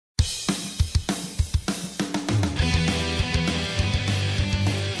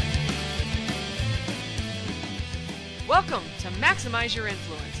Welcome to Maximize Your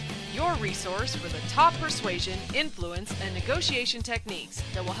Influence, your resource for the top persuasion, influence, and negotiation techniques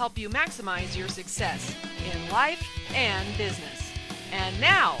that will help you maximize your success in life and business. And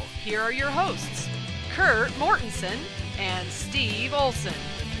now, here are your hosts, Kurt Mortensen and Steve Olson.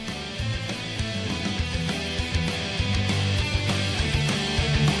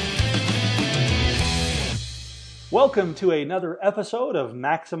 Welcome to another episode of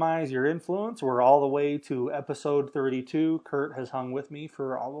Maximize Your Influence. We're all the way to episode 32. Kurt has hung with me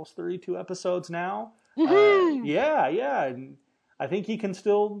for almost 32 episodes now. Yeah. And I think he can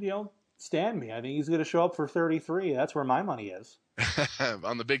still, stand me. I think he's going to show up for 33. That's where my money is.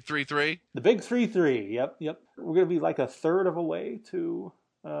 On the big 3-3? The big 3-3. Yep. We're going to be like a third of a way to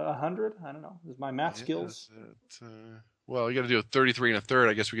 100. I don't know. Is my math skills? Well, you got to do a 33 and a third.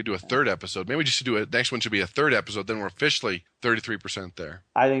 I guess we could do a third episode. Maybe we just should do it. Next one should be a third episode. Then we're officially 33% there.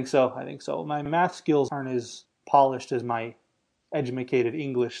 I think so. My math skills aren't as polished as my educated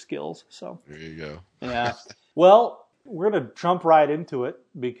English skills. So there you go. Yeah. Well, we're going to jump right into it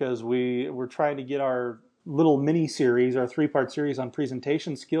because we're trying to get our little mini series, our 3-part series on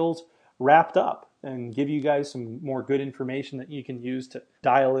presentation skills wrapped up and give you guys some more good information that you can use to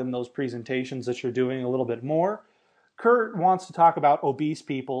dial in those presentations that you're doing a little bit more. Kurt wants to talk about obese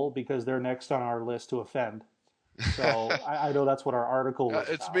people because they're next on our list to offend. So I know that's what our article was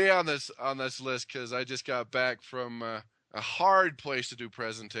It's about. me on this list because I just got back from a hard place to do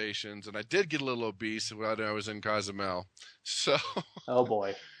presentations, and I did get a little obese when I was in Cozumel. So Oh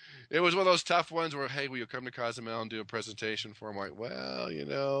boy. It was one of those tough ones where, hey, will you come to Cozumel and do a presentation for them? I'm like,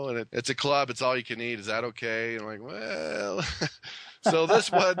 well, and it's a club. It's all you can eat. Is that okay? And I'm like, well. So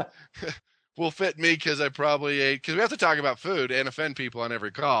this one will fit me because I probably ate, because we have to talk about food and offend people on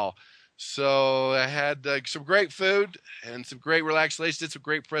every call. So I had some great food and some great relaxation, did some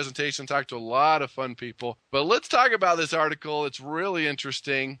great presentation, talked to a lot of fun people. But let's talk about this article. It's really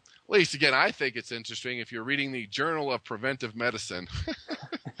interesting. At least, again, I think it's interesting if you're reading the Journal of Preventive Medicine.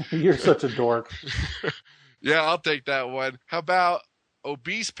 You're such a dork. Yeah, I'll take that one. How about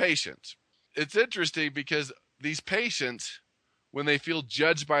obese patients? It's interesting because these patients, when they feel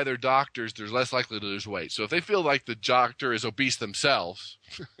judged by their doctors, they're less likely to lose weight. So if they feel like the doctor is obese themselves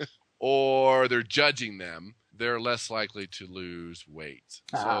or they're judging them, they're less likely to lose weight.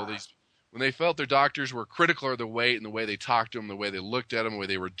 So when they felt their doctors were critical of their weight and the way they talked to them, the way they looked at them, the way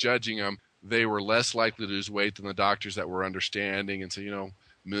they were judging them, they were less likely to lose weight than the doctors that were understanding and say,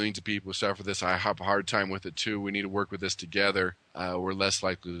 millions of people suffer this. I have a hard time with it too. We need to work with this together. We're less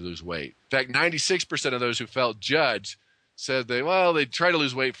likely to lose weight. In fact, 96% of those who felt judged said they try to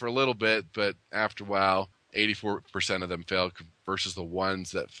lose weight for a little bit, but after a while, 84% of them failed versus the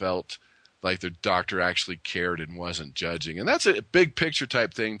ones that felt like their doctor actually cared and wasn't judging. And that's a big picture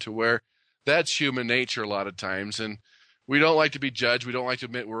type thing to where that's human nature a lot of times. And we don't like to be judged. We don't like to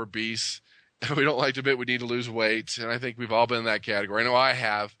admit we're obese. We don't like to admit we need to lose weight. And I think we've all been in that category. I know I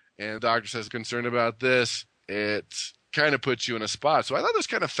have. And the doctor says, concerned about this, it kind of puts you in a spot. So I thought it was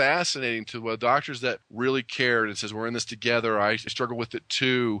kind of fascinating to doctors that really cared and says, we're in this together. I struggle with it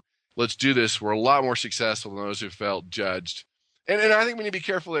too. Let's do this. We're a lot more successful than those who felt judged. And I think we need to be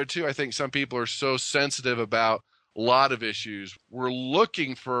careful there too. I think some people are so sensitive about a lot of issues. We're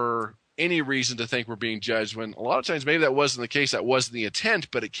looking for any reason to think we're being judged when a lot of times maybe that wasn't the case. That wasn't the intent,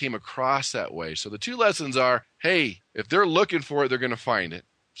 but it came across that way. So the two lessons are, hey, if they're looking for it, they're going to find it.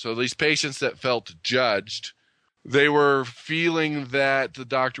 So these patients that felt judged, they were feeling that the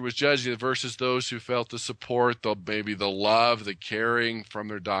doctor was judging versus those who felt the support, maybe the love, the caring from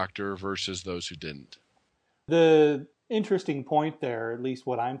their doctor versus those who didn't. The interesting point there, at least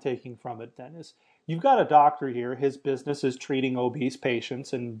what I'm taking from it then, is you've got a doctor here. His business is treating obese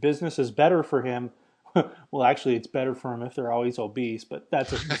patients, and business is better for him. Well, actually, it's better for him if they're always obese, but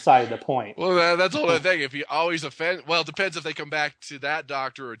that's beside the point. Well, that's the whole thing. If you always offend, well, it depends if they come back to that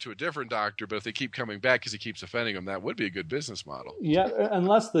doctor or to a different doctor, but if they keep coming back because he keeps offending them, that would be a good business model. Yeah,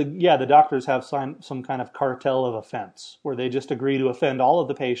 unless the doctors have some kind of cartel of offense where they just agree to offend all of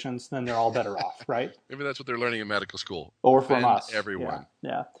the patients, then they're all better off, right? Maybe that's what they're learning in medical school. Or from us. Everyone.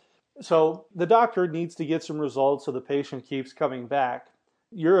 Yeah. So the doctor needs to get some results so the patient keeps coming back.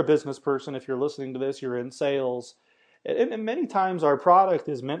 You're a business person. If you're listening to this, you're in sales. And many times our product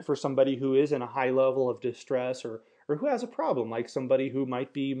is meant for somebody who is in a high level of distress or who has a problem, like somebody who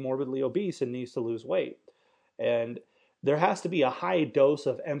might be morbidly obese and needs to lose weight. And there has to be a high dose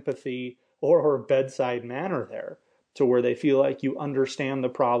of empathy or bedside manner there to where they feel like you understand the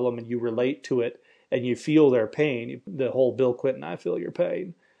problem and you relate to it and you feel their pain. The whole Bill Clinton, I feel your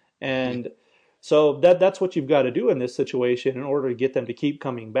pain. And so that's what you've got to do in this situation in order to get them to keep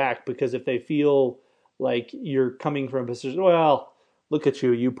coming back, because if they feel Like you're coming from a position, well, look at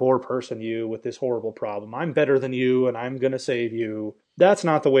you, you poor person, you with this horrible problem. I'm better than you and I'm going to save you. That's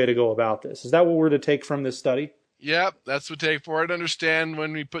not the way to go about this. Is that what we're to take from this study? Yep, that's what we take for it. Understand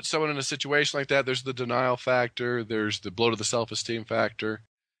when we put someone in a situation like that, there's the denial factor, there's the blow to the self-esteem factor.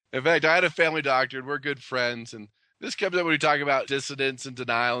 In fact, I had a family doctor, and we're good friends, and this comes up when we talk about dissonance and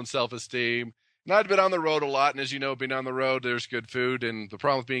denial and self-esteem. And I've been on the road a lot, and as you know, being on the road, there's good food, and the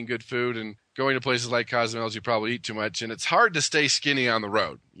problem with being good food and going to places like Cozumel is you probably eat too much, and it's hard to stay skinny on the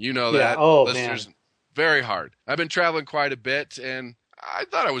road. You know that, listeners. Man. Very hard. I've been traveling quite a bit, and I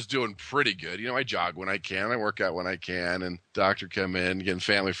thought I was doing pretty good. You know, I jog when I can, I work out when I can, and doctor come in, again,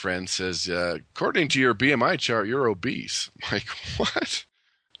 family friend says, according to your BMI chart, you're obese. I'm like, what?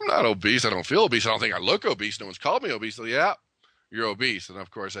 I'm not obese. I don't feel obese. I don't think I look obese. No one's called me obese. So, yeah, you're obese. And,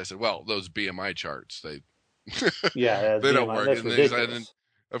 of course, I said, well, those BMI charts, they they don't work. And then,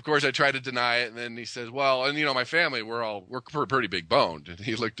 of course, I tried to deny it. And then he says, well, and, you know, my family, we're pretty big boned. And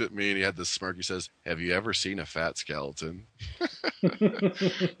he looked at me and he had this smirk. He says, have you ever seen a fat skeleton?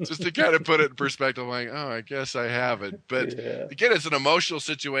 Just to kind of put it in perspective, I'm like, oh, I guess I haven't. But, again, it's an emotional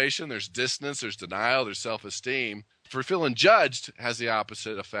situation. There's dissonance. There's denial. There's self-esteem. For feeling judged has the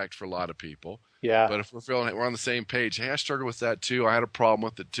opposite effect for a lot of people. Yeah. But if we're on the same page, hey, I struggle with that too. I had a problem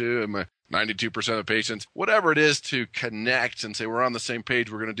with it too. And my 92% of patients, whatever it is to connect and say, we're on the same page.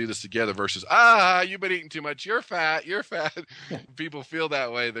 We're going to do this together versus, you've been eating too much. You're fat. People feel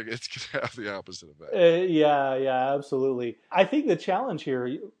that way. It's going to have the opposite effect. Yeah, absolutely. I think the challenge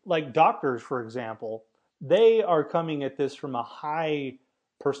here, like doctors, for example, they are coming at this from a high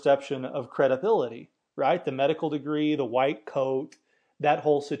perception of credibility. Right? The medical degree, the white coat, that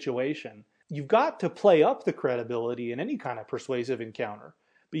whole situation. You've got to play up the credibility in any kind of persuasive encounter,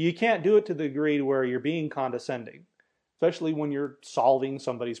 but you can't do it to the degree where you're being condescending, especially when you're solving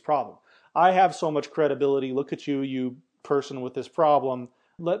somebody's problem. I have so much credibility. Look at you, you person with this problem.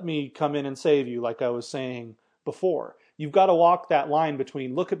 Let me come in and save you, like I was saying before. You've got to walk that line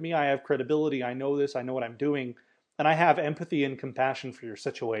between, look at me, I have credibility, I know this, I know what I'm doing, and I have empathy and compassion for your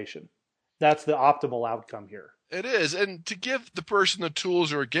situation. That's the optimal outcome here. It is. And to give the person the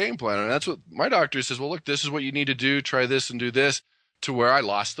tools or a game plan, and that's what my doctor says, well, look, this is what you need to do. Try this and do this, to where I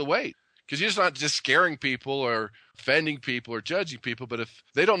lost the weight. Because you're not just scaring people or offending people or judging people, but if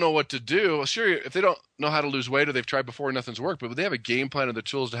they don't know what to do, well, sure, if they don't know how to lose weight or they've tried before and nothing's worked, but they have a game plan and the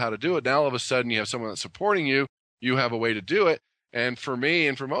tools to how to do it, now all of a sudden you have someone that's supporting you, you have a way to do it. And for me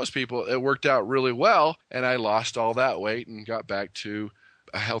and for most people, it worked out really well, and I lost all that weight and got back to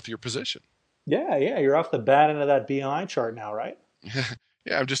a healthier position. Yeah, you're off the bad end of that BMI chart now, right?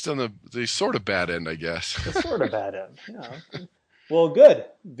 Yeah, I'm just on the sort of bad end, I guess. The sort of bad end, yeah. Well, good.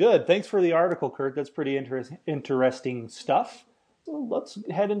 Thanks for the article, Kurt. That's pretty interesting stuff. Well, let's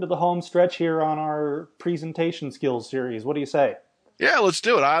head into the home stretch here on our presentation skills series. What do you say? Yeah, let's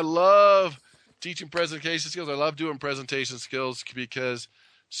do it. I love teaching presentation skills. I love doing presentation skills because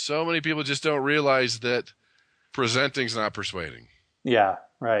so many people just don't realize that presenting's not persuading. Yeah,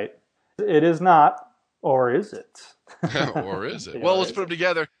 right. It is not, or is it? Or is it? Well, let's put them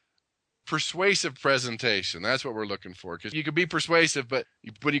together. Persuasive presentation. That's what we're looking for. Because you can be persuasive, but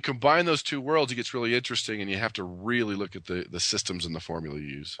when you combine those two worlds, it gets really interesting, and you have to really look at the systems and the formula you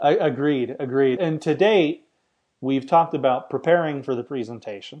use. Agreed. And to date, we've talked about preparing for the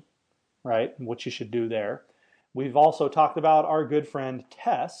presentation, right? What you should do there. We've also talked about our good friend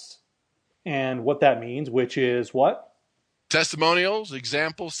Tess and what that means, which is what? Testimonials,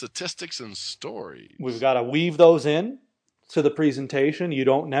 examples, statistics, and stories. We've got to weave those in to the presentation. You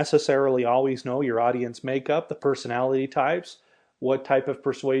don't necessarily always know your audience makeup, the personality types, what type of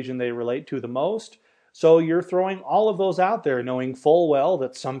persuasion they relate to the most. So you're throwing all of those out there, knowing full well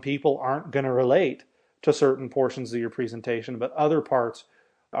that some people aren't going to relate to certain portions of your presentation, but other parts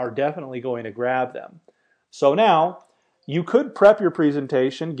are definitely going to grab them. So now, you could prep your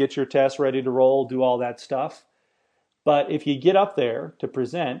presentation, get your test ready to roll, do all that stuff. But if you get up there to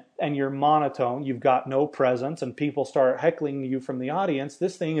present and you're monotone, you've got no presence, and people start heckling you from the audience,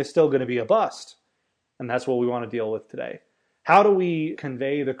 this thing is still going to be a bust. And that's what we want to deal with today. How do we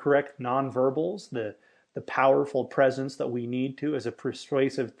convey the correct nonverbals, the powerful presence that we need to as a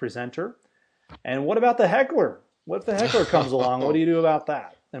persuasive presenter? And what about the heckler? What if the heckler comes along? What do you do about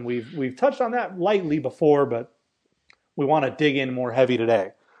that? And we've touched on that lightly before, but we want to dig in more heavy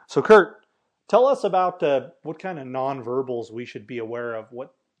today. So Kurt, tell us about what kind of nonverbals we should be aware of.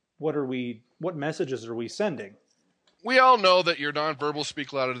 What messages are we sending? We all know that your nonverbals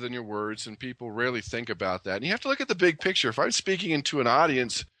speak louder than your words, and people rarely think about that. And you have to look at the big picture. If I'm speaking into an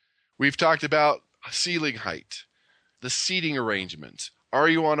audience, we've talked about ceiling height, the seating arrangements. Are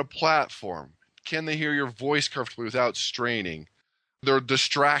you on a platform? Can they hear your voice comfortably without straining? There are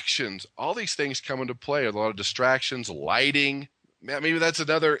distractions. All these things come into play. A lot of distractions, lighting. Maybe that's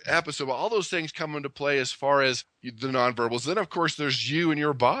another episode. But all those things come into play as far as the nonverbals. Then, of course, there's you and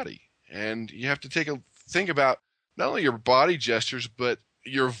your body. And you have to think about not only your body gestures, but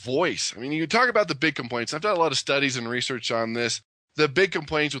your voice. I mean, you talk about the big complaints. I've done a lot of studies and research on this. The big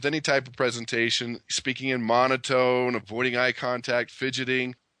complaints with any type of presentation, speaking in monotone, avoiding eye contact,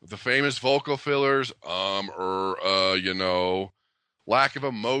 fidgeting, the famous vocal fillers, lack of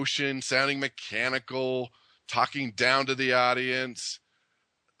emotion, sounding mechanical, talking down to the audience.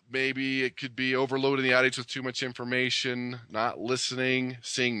 Maybe it could be overloading the audience with too much information, not listening,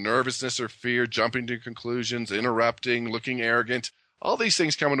 seeing nervousness or fear, jumping to conclusions, interrupting, looking arrogant. All these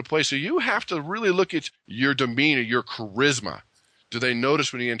things come into play. So you have to really look at your demeanor, your charisma. Do they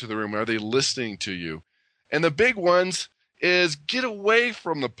notice when you enter the room? Are they listening to you? And the big ones is get away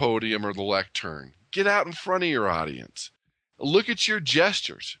from the podium or the lectern. Get out in front of your audience. Look at your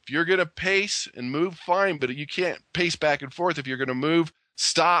gestures. If you're going to pace and move, fine, but you can't pace back and forth. If you're going to move,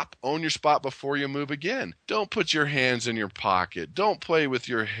 stop, own your spot before you move again. Don't put your hands in your pocket. Don't play with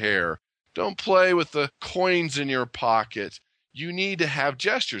your hair. Don't play with the coins in your pocket. You need to have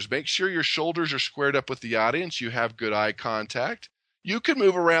gestures. Make sure your shoulders are squared up with the audience. You have good eye contact. You can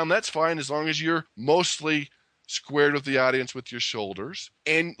move around, that's fine, as long as you're mostly squared with the audience with your shoulders.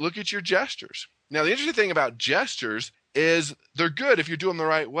 And look at your gestures. Now, the interesting thing about gestures is they're good if you do them the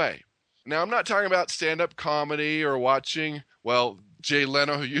right way. Now, I'm not talking about stand-up comedy or watching, Jay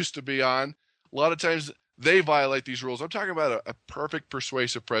Leno, who used to be on. A lot of times they violate these rules. I'm talking about a perfect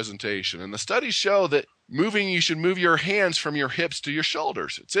persuasive presentation. And the studies show that you should move your hands from your hips to your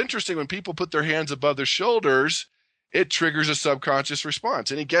shoulders. It's interesting when people put their hands above their shoulders, it triggers a subconscious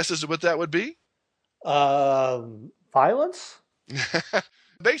response. Any guesses of what that would be? Violence? It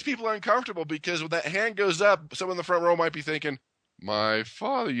makes people uncomfortable because when that hand goes up, someone in the front row might be thinking, my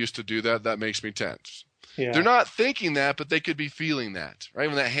father used to do that. That makes me tense. Yeah. They're not thinking that, but they could be feeling that, right?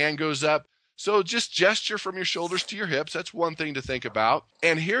 When that hand goes up. So just gesture from your shoulders to your hips. That's one thing to think about.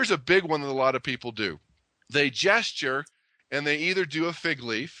 And here's a big one that a lot of people do. They gesture and they either do a fig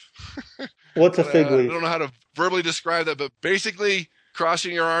leaf. What's a fig leaf? I don't know how to verbally describe that, but basically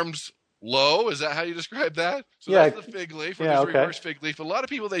crossing your arms low. Is that how you describe that? So yeah, that's the fig leaf, or just reverse fig leaf. A lot of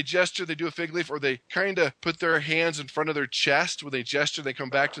people, they gesture, they do a fig leaf, or they kind of put their hands in front of their chest. When they gesture, they come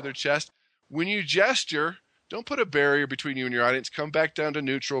back to their chest. When you gesture, don't put a barrier between you and your audience. Come back down to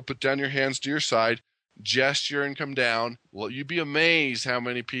neutral. Put down your hands to your side. Gesture and come down. Well, you'd be amazed how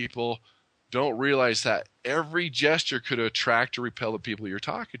many people don't realize that every gesture could attract or repel the people you're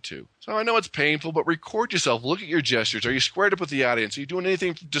talking to. So I know it's painful, but record yourself. Look at your gestures. Are you squared up with the audience? Are you doing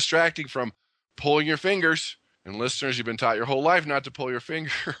anything distracting from pulling your fingers? And listeners, you've been taught your whole life not to pull your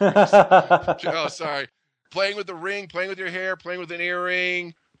fingers. Oh, sorry. Playing with the ring, playing with your hair, playing with an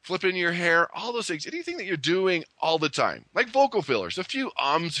earring, flipping your hair, all those things. Anything that you're doing all the time. Like vocal fillers. A few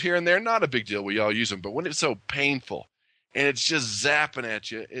ums here and there, not a big deal. We all use them. But when it's so painful, and it's just zapping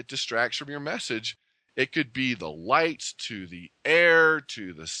at you, it distracts from your message. It could be the lights, to the air,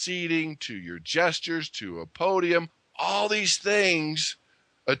 to the seating, to your gestures, to a podium. All these things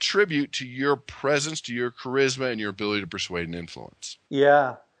attribute to your presence, to your charisma, and your ability to persuade and influence.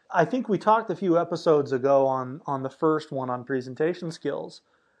 Yeah. I think we talked a few episodes ago on the first one on presentation skills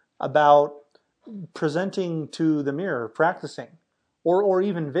about presenting to the mirror, practicing, or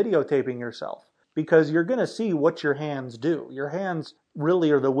even videotaping yourself. Because you're going to see what your hands do. Your hands really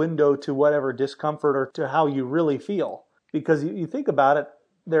are the window to whatever discomfort or to how you really feel. Because you think about it,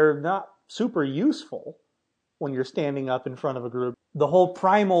 they're not super useful when you're standing up in front of a group. The whole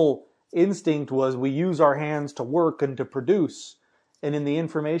primal instinct was we use our hands to work and to produce. And in the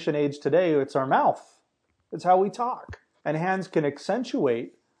information age today, it's our mouth. It's how we talk. And hands can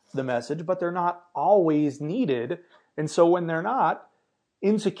accentuate the message, but they're not always needed. And so when they're not,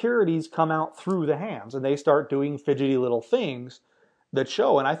 insecurities come out through the hands and they start doing fidgety little things that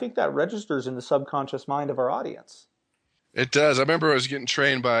show. And I think that registers in the subconscious mind of our audience. It does. I remember I was getting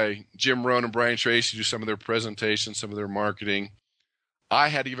trained by Jim Rohn and Brian Tracy to do some of their presentations, some of their marketing. I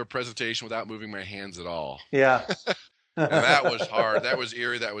had to give a presentation without moving my hands at all. Yeah. And that was hard. That was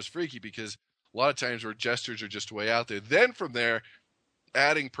eerie. That was freaky because a lot of times our gestures are just way out there. Then from there,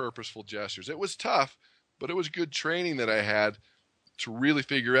 adding purposeful gestures. It was tough, but it was good training that I had to really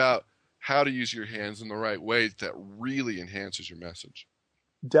figure out how to use your hands in the right way that really enhances your message.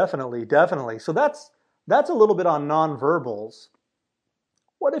 Definitely. So that's a little bit on nonverbals.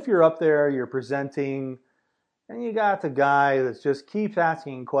 What if you're up there, you're presenting, and you got the guy that just keeps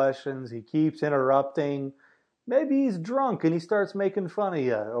asking questions, he keeps interrupting, maybe he's drunk and he starts making fun of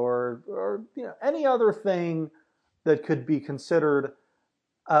you, or any other thing that could be considered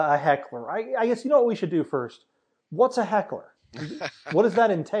a heckler. I guess you know what we should do first. What's a heckler? What does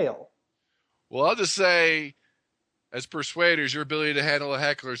that entail? Well, I'll just say, as persuaders, your ability to handle a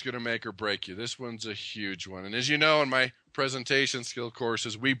heckler is going to make or break you. This one's a huge one. And as you know, in my presentation skill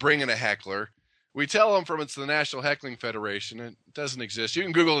courses, we bring in a heckler. We tell them it's the National Heckling Federation. It doesn't exist. You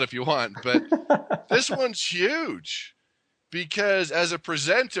can Google it if you want. But this one's huge because as a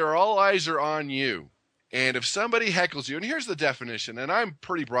presenter, all eyes are on you. And if somebody heckles you, and here's the definition, and I'm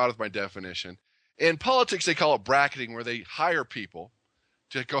pretty broad with my definition. In politics, they call it bracketing, where they hire people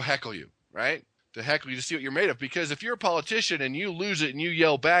to go heckle you, right? To heckle you to see what you're made of. Because if you're a politician and you lose it and you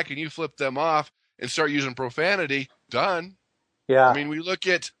yell back and you flip them off and start using profanity, done. Yeah. I mean, we look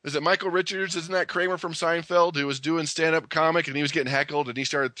at, is it Michael Richards? Isn't that Kramer from Seinfeld who was doing stand-up comic and he was getting heckled and he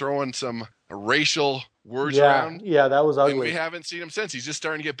started throwing some racial words around? Yeah, that was ugly. And we haven't seen him since. He's just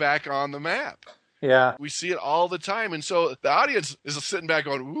starting to get back on the map. Yeah. We see it all the time. And so the audience is sitting back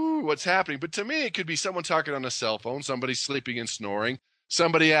going, ooh, what's happening? But to me, it could be someone talking on a cell phone, somebody sleeping and snoring,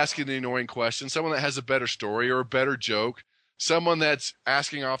 somebody asking an annoying question, someone that has a better story or a better joke, someone that's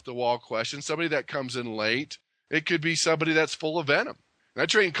asking off-the-wall questions, somebody that comes in late. It could be somebody that's full of venom. And I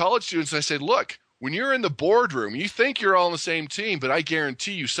train college students, and I say, look, when you're in the boardroom, you think you're all on the same team, but I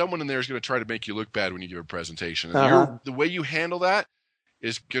guarantee you someone in there is going to try to make you look bad when you give a presentation. And the way you handle that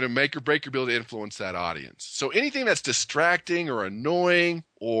is going to make or break your ability to influence that audience. So anything that's distracting or annoying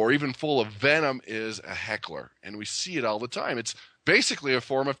or even full of venom is a heckler. And we see it all the time. It's basically a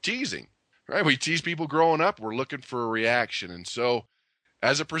form of teasing, right? We tease people growing up. We're looking for a reaction. And so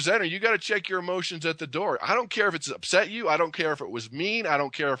as a presenter, you got to check your emotions at the door. I don't care if it's upset you. I don't care if it was mean. I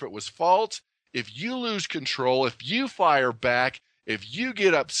don't care if it was false. If you lose control, if you fire back, if you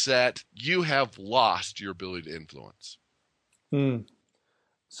get upset, you have lost your ability to influence.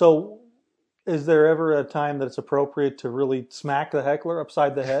 So is there ever a time that it's appropriate to really smack the heckler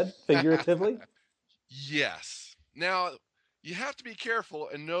upside the head, figuratively? Yes. Now, you have to be careful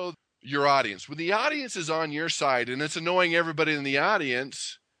and know your audience. When the audience is on your side and it's annoying everybody in the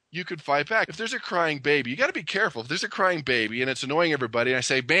audience, you could fight back. If there's a crying baby, you got to be careful. If there's a crying baby and it's annoying everybody, and I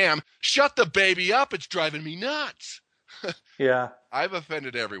say, "Bam, shut the baby up. It's driving me nuts." Yeah. I've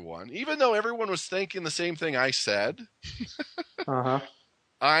offended everyone. Even though everyone was thinking the same thing I said,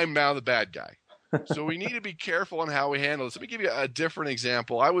 I'm now the bad guy. So we need to be careful on how we handle this. Let me give you a different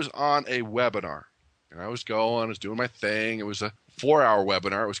example. I was on a webinar, and I was doing my thing. It was a 4-hour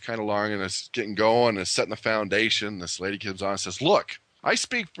webinar. It was kind of long, and it's getting going, and it's setting the foundation. This lady comes on and says, "Look, I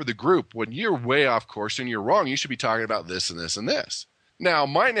speak for the group. When you're way off course and you're wrong, you should be talking about this and this and this." Now,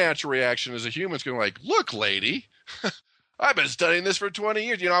 my natural reaction as a human is going to "Look, lady, I've been studying this for 20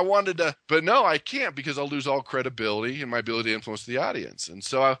 years. I wanted to, but no, I can't because I'll lose all credibility and my ability to influence the audience." And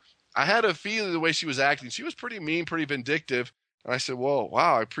so I had a feeling the way she was acting. She was pretty mean, pretty vindictive. And I said, "Well,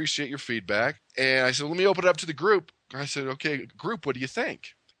 wow, I appreciate your feedback." And I said, "Let me open it up to the group." I said, "Okay, group, what do you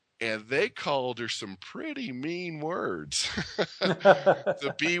think?" And they called her some pretty mean words.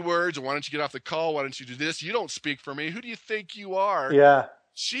 The B words, "Why don't you get off the call? Why don't you do this? You don't speak for me. Who do you think you are?" Yeah.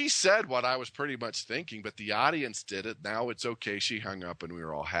 She said what I was pretty much thinking, but the audience did it. Now it's okay. She hung up and we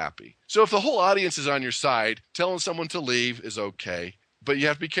were all happy. So if the whole audience is on your side, telling someone to leave is okay. But you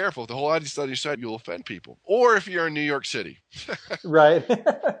have to be careful. If the whole audience is on your side, you'll offend people. Or if you're in New York City. Right.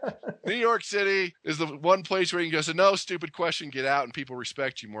 New York City is the one place where you can go say, "No, stupid question, get out," and people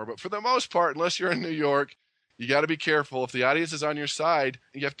respect you more. But for the most part, unless you're in New York, you got to be careful. If the audience is on your side,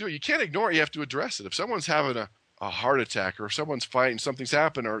 you have to do it. You can't ignore it. You have to address it. If someone's having a heart attack, or if someone's fighting, something's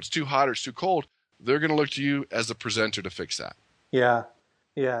happened, or it's too hot or it's too cold, they're going to look to you as the presenter to fix that. Yeah.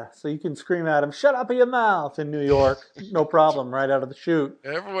 Yeah. So you can scream at them, "Shut up your mouth," in New York. No problem, right out of the chute.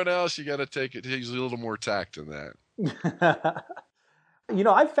 Everyone else, you got to take a little more tact than that.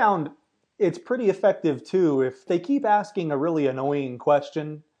 I found it's pretty effective too if they keep asking a really annoying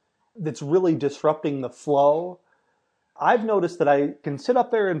question that's really disrupting the flow. I've noticed that I can sit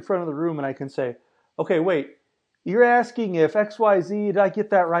up there in front of the room and I can say, "Okay, wait, you're asking if XYZ, did I get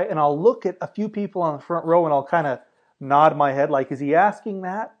that right?" And I'll look at a few people on the front row and I'll kind of nod my head like, "Is he asking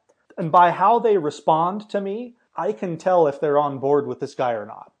that?" And by how they respond to me, I can tell if they're on board with this guy or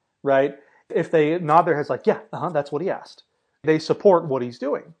not, right? If they nod their heads like, "Yeah, that's what he asked." They support what he's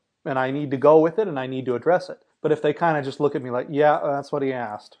doing. And I need to go with it and I need to address it. But if they kind of just look at me like, "Yeah, that's what he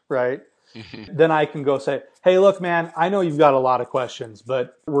asked," right? Then I can go say, "Hey, look, man, I know you've got a lot of questions,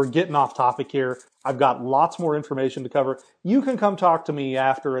 but we're getting off topic here. I've got lots more information to cover. You can come talk to me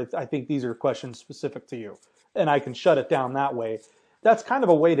after. I think these are questions specific to you." And I can shut it down that way. That's kind of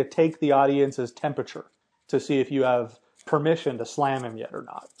a way to take the audience's temperature, to see if you have permission to slam him yet or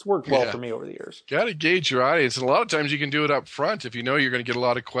not. It's worked well for me over the years. Got to gauge your audience. And a lot of times you can do it up front if you know you're going to get a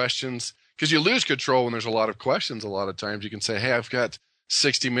lot of questions, because you lose control when there's a lot of questions. A lot of times you can say, hey, I've got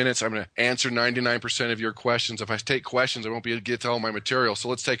 60 minutes. I'm going to answer 99% of your questions. If I take questions, I won't be able to get to all my material. So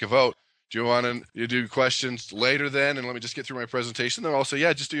let's take a vote. Do you want to do questions later then? And let me just get through my presentation. Then I'll say,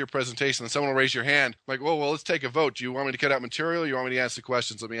 yeah, just do your presentation. Then someone will raise your hand. I'm like, well, let's take a vote. Do you want me to cut out material? Or you want me to ask the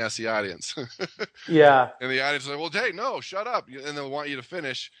questions? Let me ask the audience. Yeah. And the audience is like, well, hey, no, shut up. And they'll want you to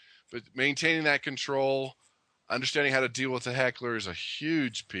finish. But maintaining that control, understanding how to deal with the heckler is a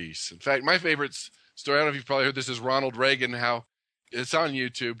huge piece. In fact, my favorite story, I don't know if you've probably heard this, is Ronald Reagan, how it's on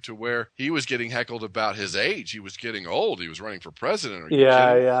YouTube, to where he was getting heckled about his age. He was getting old. He was running for president. Are you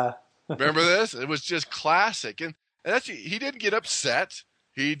kidding? Yeah. Remember this? It was just classic. And that's, he didn't get upset.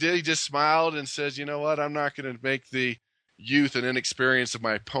 He just smiled and says, you know what? I'm not going to make the youth and inexperience of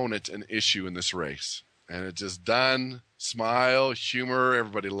my opponent an issue in this race. And it's just done. Smile, humor.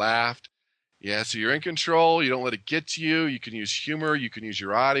 Everybody laughed. Yeah, so you're in control. You don't let it get to you. You can use humor. You can use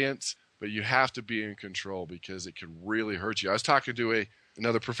your audience. But you have to be in control, because it can really hurt you. I was talking to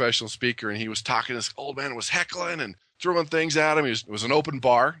another professional speaker, and he was talking. This old man was heckling and throwing things at him. It was an open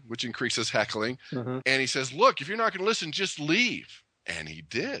bar, which increases heckling. Mm-hmm. And he says, look, if you're not going to listen, just leave. And he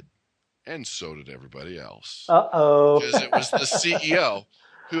did. And so did everybody else. Uh-oh. Because it was the CEO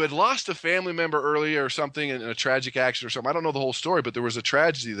who had lost a family member earlier or something in a tragic accident or something. I don't know the whole story, but there was a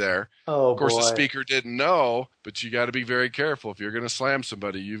tragedy there. Oh, of course, boy. The speaker didn't know, but you got to be very careful. If you're going to slam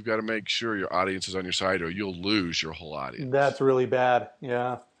somebody, you've got to make sure your audience is on your side, or you'll lose your whole audience. That's really bad.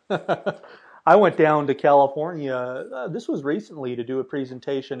 Yeah. I went down to California. This was recently to do a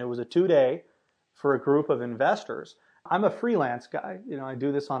presentation. It was a 2-day for a group of investors. I'm a freelance guy. I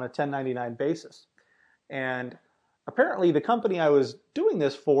do this on a 1099 basis. And apparently the company I was doing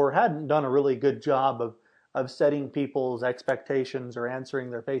this for hadn't done a really good job of setting people's expectations or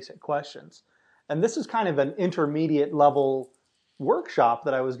answering their basic questions. And this is kind of an intermediate level workshop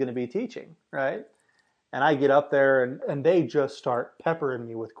that I was going to be teaching, right? And I get up there and they just start peppering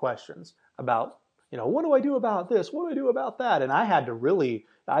me with questions about, what do I do about this? What do I do about that? And I had to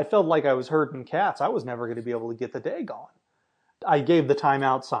I felt like I was herding cats. I was never going to be able to get the day going. I gave the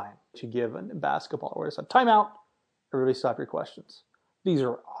timeout sign to give in basketball, where I said, timeout, everybody stop your questions. These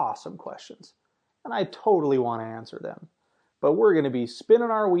are awesome questions, and I totally want to answer them. But we're going to be spinning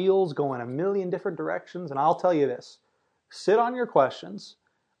our wheels, going a million different directions, and I'll tell you this. Sit on your questions.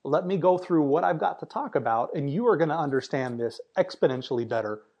 Let me go through what I've got to talk about, and you are going to understand this exponentially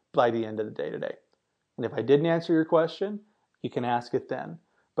better by the end of the day today. And if I didn't answer your question, you can ask it then.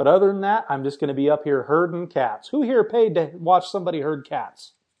 But other than that, I'm just going to be up here herding cats. Who here paid to watch somebody herd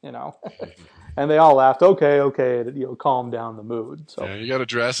cats? And they all laughed. Okay, calm down the mood. So yeah, you got to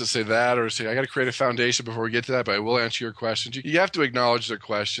dress and say that, or say, I got to create a foundation before we get to that, but I will answer your questions. You have to acknowledge their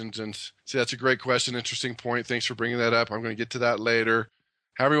questions and say, that's a great question, interesting point. Thanks for bringing that up. I'm going to get to that later.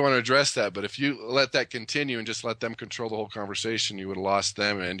 However you want to address that. But if you let that continue and just let them control the whole conversation, you would have lost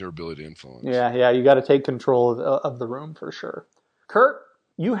them and your ability to influence. Yeah, you got to take control of the room for sure. Kurt,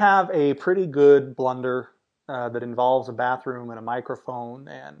 you have a pretty good blunder that involves a bathroom and a microphone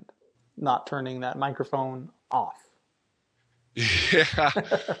and not turning that microphone off. Yeah.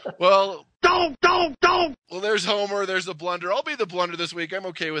 Well, don't. Well, there's Homer. There's the blunder. I'll be the blunder this week. I'm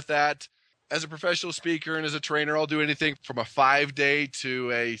okay with that. As a professional speaker and as a trainer, I'll do anything from a 5-day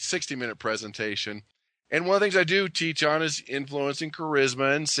to a 60-minute presentation. And one of the things I do teach on is influence and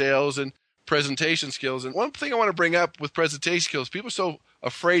charisma and sales and presentation skills. And one thing I want to bring up with presentation skills, people are so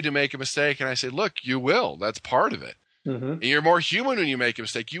afraid to make a mistake. And I say, look, you will. That's part of it. Mm-hmm. And you're more human when you make a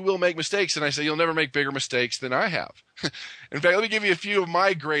mistake. You will make mistakes. And I say, you'll never make bigger mistakes than I have. In fact, let me give you a few of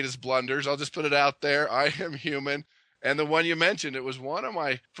my greatest blunders. I'll just put it out there. I am human. And the one you mentioned, it was one of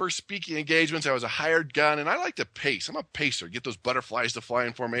my first speaking engagements. I was a hired gun, and I like to pace. I'm a pacer. Get those butterflies to fly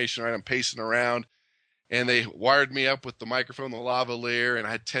in formation, right? I'm pacing around. And they wired me up with the microphone, the lavalier, and I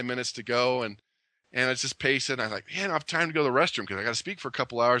had 10 minutes to go. And I was just pacing. I was like, man, I have time to go to the restroom because I got to speak for a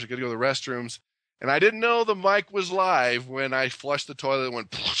couple hours. I got to go to the restrooms. And I didn't know the mic was live when I flushed the toilet and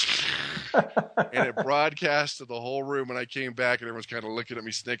went, and it broadcast to the whole room. And I came back, and everyone's kind of looking at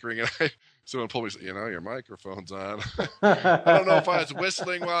me, snickering. And someone pulled me, your microphone's on. I don't know if I was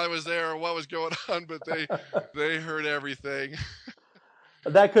whistling while I was there or what was going on, but they heard everything.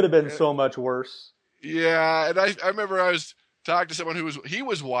 That could have been so much worse. Yeah, and I remember I was talking to someone he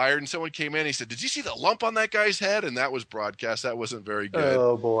was wired, and someone came in and he said, did you see the lump on that guy's head? And that was broadcast. That wasn't very good.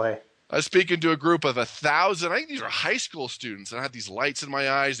 Oh, boy. I was speaking to a group of 1,000. I think these are high school students, and I had these lights in my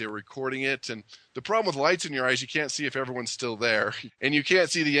eyes. They were recording it, and the problem with lights in your eyes, you can't see if everyone's still there, and you can't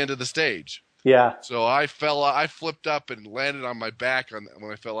see the end of the stage. Yeah. So I flipped up and landed on my back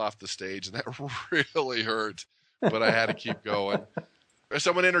when I fell off the stage, and that really hurt, but I had to keep going.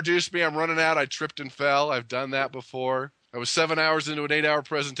 Someone introduced me. I'm running out. I tripped and fell. I've done that before. I was 7 hours into an 8-hour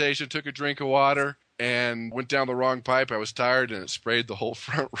presentation, took a drink of water, and went down the wrong pipe. I was tired, and it sprayed the whole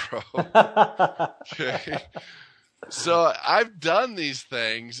front row. Okay. So I've done these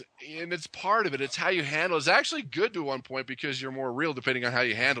things, and it's part of it. It's how you handle it. It's actually good to one point because you're more real depending on how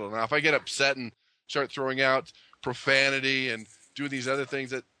you handle it. Now, if I get upset and start throwing out profanity and doing these other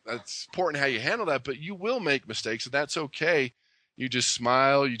things, that's important how you handle that, but you will make mistakes, and that's okay. You just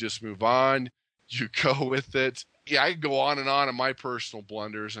smile, you just move on, you go with it. Yeah, I can go on my personal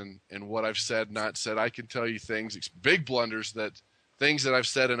blunders and what I've said, not said. I can tell you things, big blunders, things that I've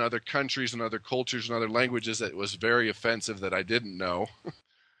said in other countries and other cultures and other languages that was very offensive that I didn't know.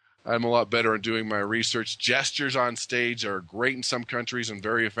 I'm a lot better at doing my research. Gestures on stage are great in some countries and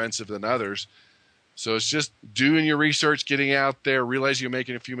very offensive than others. So it's just doing your research, getting out there, realize you're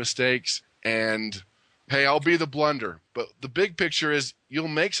making a few mistakes, and hey, I'll be the blunder. But the big picture is you'll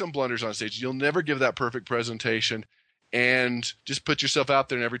make some blunders on stage. You'll never give that perfect presentation. And just put yourself out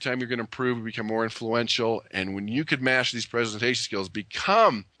there, and every time you're going to improve, you become more influential. And when you could master these presentation skills,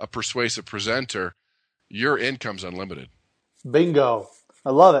 become a persuasive presenter, your income's unlimited. Bingo. I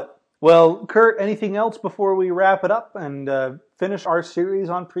love it. Well, Kurt, anything else before we wrap it up and finish our series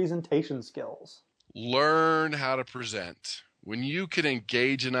on presentation skills? Learn how to present. When you can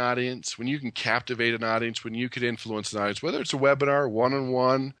engage an audience, when you can captivate an audience, when you can influence an audience, whether it's a webinar,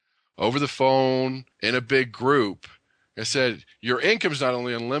 one-on-one, over the phone, in a big group, I said, your income's not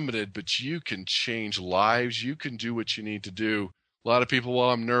only unlimited, but you can change lives. You can do what you need to do. A lot of people, well,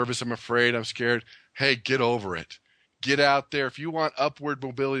 I'm nervous, I'm afraid, I'm scared. Hey, get over it. Get out there. If you want upward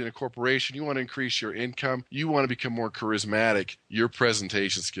mobility in a corporation, you want to increase your income, you want to become more charismatic, your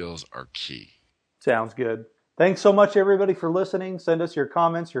presentation skills are key. Sounds good. Thanks so much, everybody, for listening. Send us your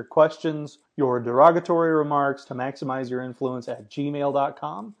comments, your questions, your derogatory remarks to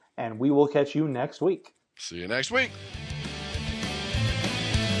maximizeyourinfluence@gmail.com, and we will catch you next week. See you next week.